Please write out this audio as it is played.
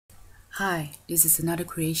Hi, this is another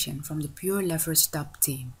creation from the Pureleverage top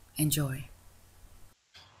team. Enjoy.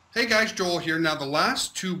 Hey guys, Joel here. Now the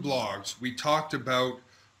last two blogs we talked about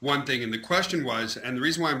one thing, and the question was, and the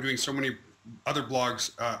reason why I'm doing so many other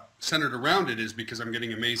blogs centered around it is because I'm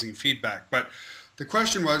getting amazing feedback. But the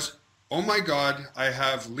question was, oh my God, I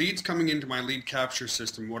have leads coming into my lead capture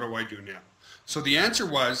system. What do I do now? So the answer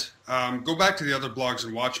was, go back to the other blogs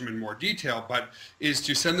and watch them in more detail, but is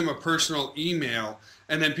to send them a personal email.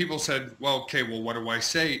 And then people said, well, okay, well, what do I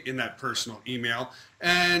say in that personal email?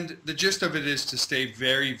 And the gist of it is to stay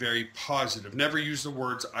very, very positive. Never use the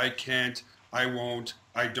words I can't, I won't,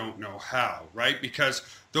 I don't know how, right? Because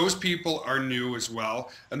those people are new as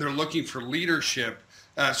well, and they're looking for leadership.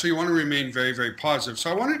 So you want to remain very, very positive.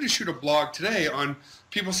 So I wanted to shoot a blog today on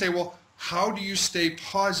people say, well, how do you stay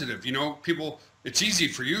positive? You know, people, it's easy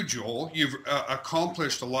for you, Joel. You've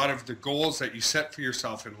accomplished a lot of the goals that you set for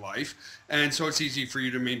yourself in life, and so it's easy for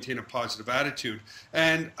you to maintain a positive attitude.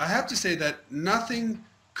 And I have to say that nothing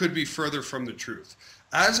could be further from the truth.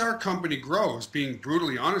 As our company grows, being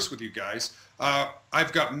brutally honest with you guys,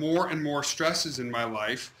 I've got more and more stresses in my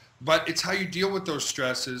life, but it's how you deal with those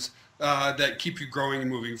stresses that keep you growing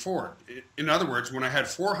and moving forward. In other words, when I had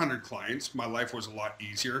 400 clients, my life was a lot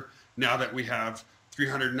easier. Now that we have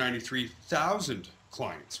 393,000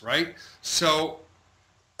 clients, right? So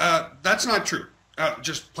that's not true.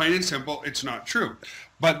 Just plain and simple, it's not true.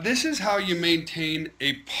 But this is how you maintain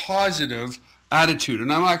a positive attitude.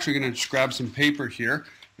 And I'm actually going to just grab some paper here.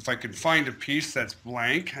 If I can find a piece that's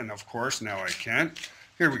blank, and of course now I can't.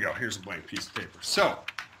 Here we go. Here's a blank piece of paper. So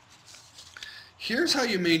here's how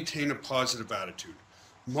you maintain a positive attitude.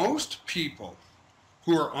 Most people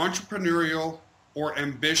who are entrepreneurial or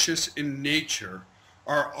ambitious in nature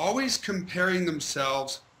are always comparing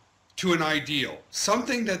themselves to an ideal,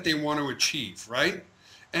 something that they want to achieve, right?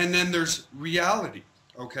 And then there's reality,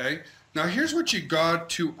 okay? Now here's what you got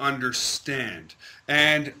to understand.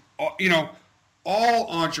 And, all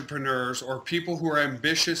entrepreneurs or people who are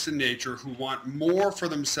ambitious in nature who want more for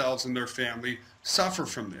themselves and their family suffer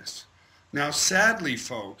from this. Now, sadly,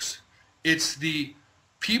 folks, it's the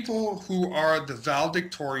people who are the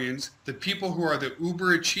valedictorians, the people who are the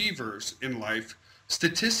uber achievers in life,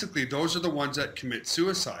 statistically, those are the ones that commit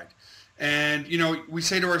suicide. And, we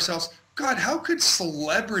say to ourselves, God, how could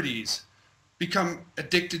celebrities become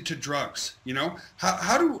addicted to drugs?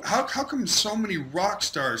 How come so many rock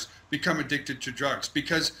stars become addicted to drugs?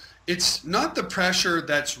 Because it's not the pressure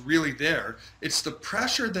that's really there. It's the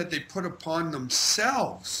pressure that they put upon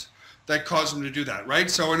themselves that cause them to do that, right?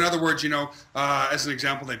 So in other words, as an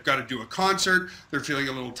example, they've got to do a concert, they're feeling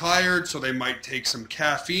a little tired, so they might take some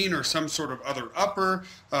caffeine or some sort of other upper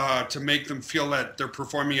to make them feel that they're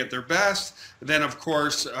performing at their best. Then of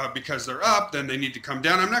course, because they're up, then they need to come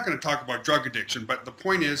down. I'm not going to talk about drug addiction, but the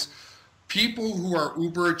point is, people who are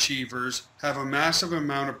uber achievers have a massive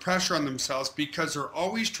amount of pressure on themselves because they're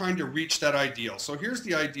always trying to reach that ideal. So here's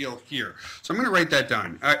the ideal here. So I'm going to write that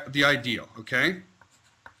down, the ideal, okay?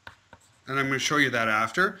 And I'm going to show you that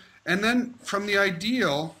after. And then from the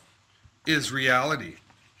ideal is reality.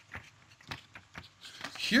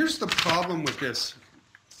 Here's the problem with this,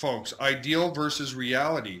 folks, ideal versus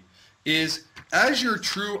reality, is as your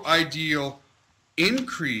true ideal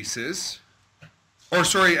increases,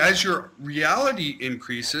 as your reality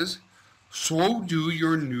increases, so do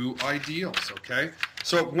your new ideals, okay?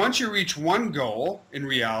 So once you reach one goal in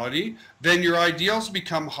reality, then your ideals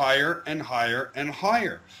become higher and higher and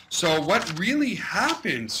higher. So what really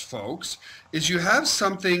happens, folks, is you have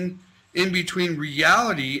something in between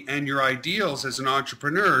reality and your ideals as an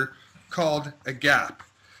entrepreneur called a gap.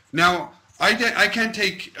 Now, I can't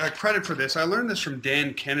take credit for this. I learned this from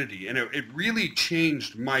Dan Kennedy, and it really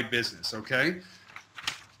changed my business, okay?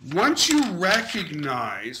 Once you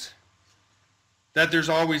recognize that there's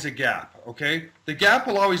always a gap, okay? The gap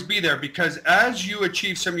will always be there because as you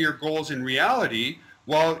achieve some of your goals in reality,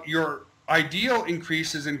 well, your ideal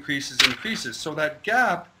increases. So that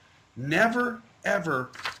gap never, ever,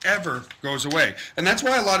 ever goes away. And that's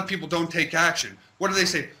why a lot of people don't take action. What do they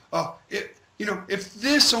say? Oh, if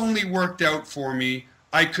this only worked out for me,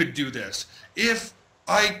 I could do this. If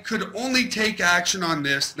I could only take action on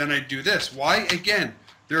this, then I'd do this. Why? Again,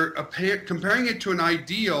 they're comparing it to an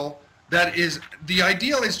ideal. The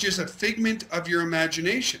ideal is just a figment of your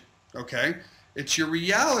imagination, okay? It's your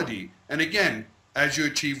reality. And again, as you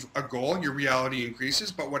achieve a goal, your reality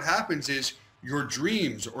increases, but what happens is your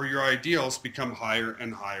dreams or your ideals become higher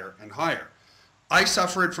and higher and higher. I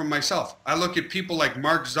suffer it from myself. I look at people like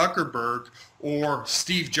Mark Zuckerberg or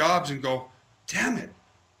Steve Jobs and go, damn it,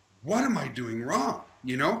 what am I doing wrong?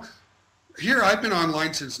 Here I've been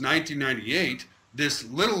online since 1998. this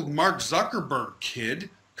little Mark Zuckerberg kid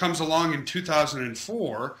comes along in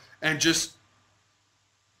 2004 and just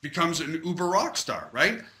becomes an uber rock star,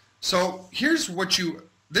 right? So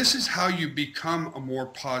this is how you become a more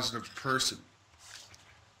positive person.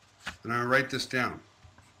 And I write this down.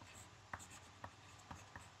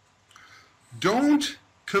 Don't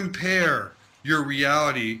compare your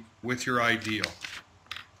reality with your ideal.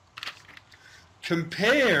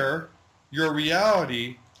 Compare your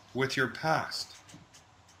reality with your past.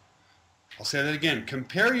 I'll say that again.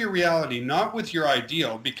 Compare your reality not with your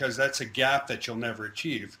ideal, because that's a gap that you'll never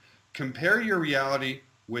achieve. Compare your reality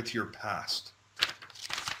with your past.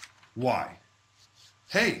 Why?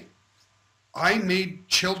 Hey, I made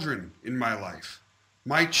children in my life.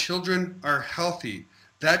 My children are healthy.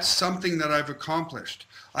 That's something that I've accomplished.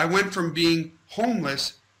 I went from being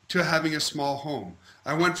homeless to having a small home.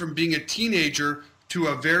 I went from being a teenager to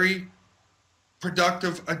a very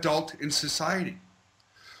productive adult in society.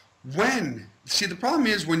 See, the problem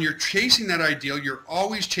is when you're chasing that ideal, you're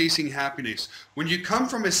always chasing happiness. When you come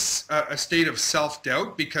from a state of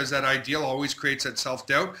self-doubt, because that ideal always creates that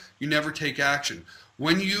self-doubt, you never take action.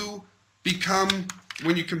 When you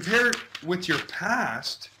compare it with your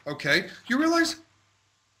past, okay, you realize,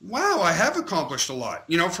 wow, I have accomplished a lot.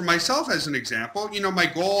 For myself as an example, my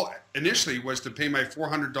goal initially was to pay my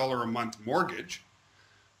 $400 a month mortgage.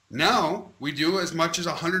 Now we do as much as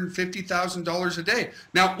 $150,000 a day.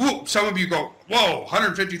 Now, some of you go, whoa,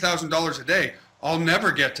 $150,000 a day. I'll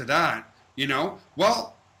never get to that,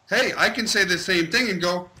 Well, hey, I can say the same thing and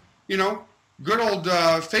go, good old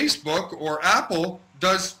Facebook or Apple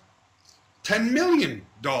does $10 million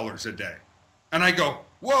a day. And I go,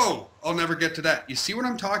 whoa, I'll never get to that. You see what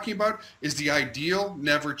I'm talking about? Is the ideal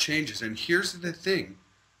never changes. And here's the thing.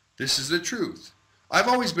 This is the truth. I've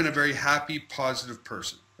always been a very happy, positive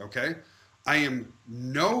person, okay? I am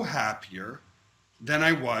no happier than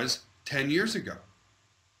I was 10 years ago.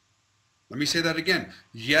 Let me say that again.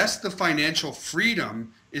 Yes, the financial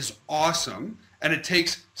freedom is awesome, and it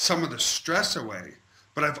takes some of the stress away,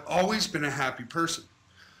 but I've always been a happy person.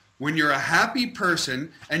 When you're a happy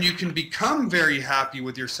person, and you can become very happy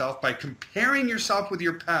with yourself by comparing yourself with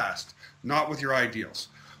your past, not with your ideals.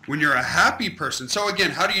 When you're a happy person, so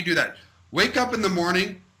again, how do you do that? Wake up in the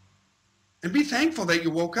morning and be thankful that you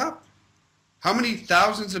woke up. How many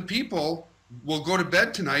thousands of people will go to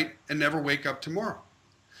bed tonight and never wake up tomorrow?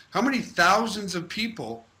 How many thousands of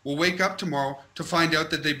people will wake up tomorrow to find out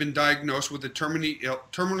that they've been diagnosed with a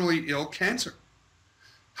terminally ill cancer?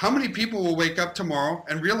 How many people will wake up tomorrow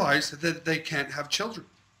and realize that they can't have children?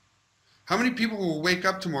 How many people will wake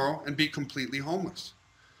up tomorrow and be completely homeless?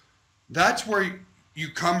 That's where you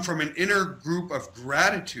come from, an inner group of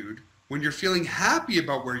gratitude. When you're feeling happy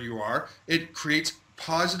about where you are, it creates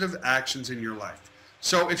positive actions in your life.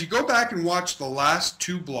 So if you go back and watch the last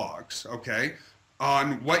 2 blogs, okay,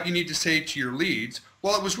 on what you need to say to your leads,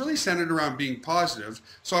 well, it was really centered around being positive.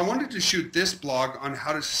 So I wanted to shoot this blog on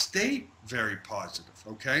how to stay very positive,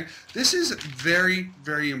 okay? This is very,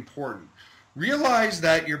 very important. Realize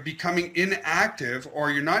that you're becoming inactive,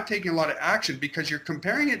 or you're not taking a lot of action because you're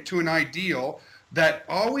comparing it to an ideal that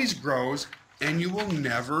always grows and you will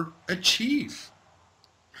never achieve.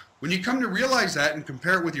 When you come to realize that and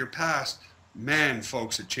compare it with your past, man,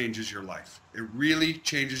 folks, it changes your life. It really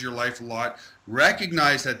changes your life a lot.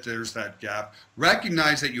 Recognize that there's that gap.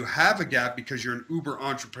 Recognize that you have a gap because you're an uber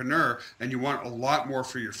entrepreneur and you want a lot more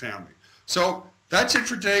for your family. So that's it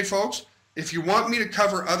for today, folks. If you want me to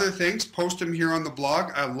cover other things, post them here on the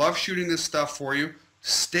blog. I love shooting this stuff for you.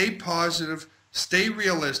 Stay positive. Stay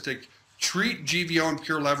realistic. Treat GVO and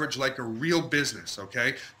Pureleverage like a real business,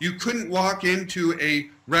 okay? You couldn't walk into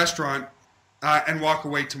a restaurant and walk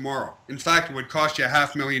away tomorrow. In fact, it would cost you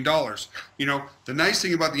 $500,000. The nice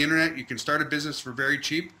thing about the internet, you can start a business for very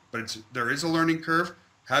cheap, but there is a learning curve.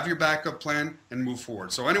 Have your backup plan and move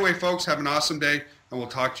forward. So anyway, folks, have an awesome day, and we'll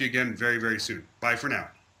talk to you again very, very soon. Bye for now.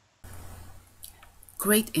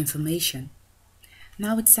 Great information.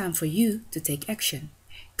 Now it's time for you to take action.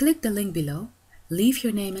 Click the link below, leave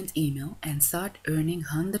your name and email, and start earning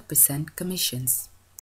 100% commissions.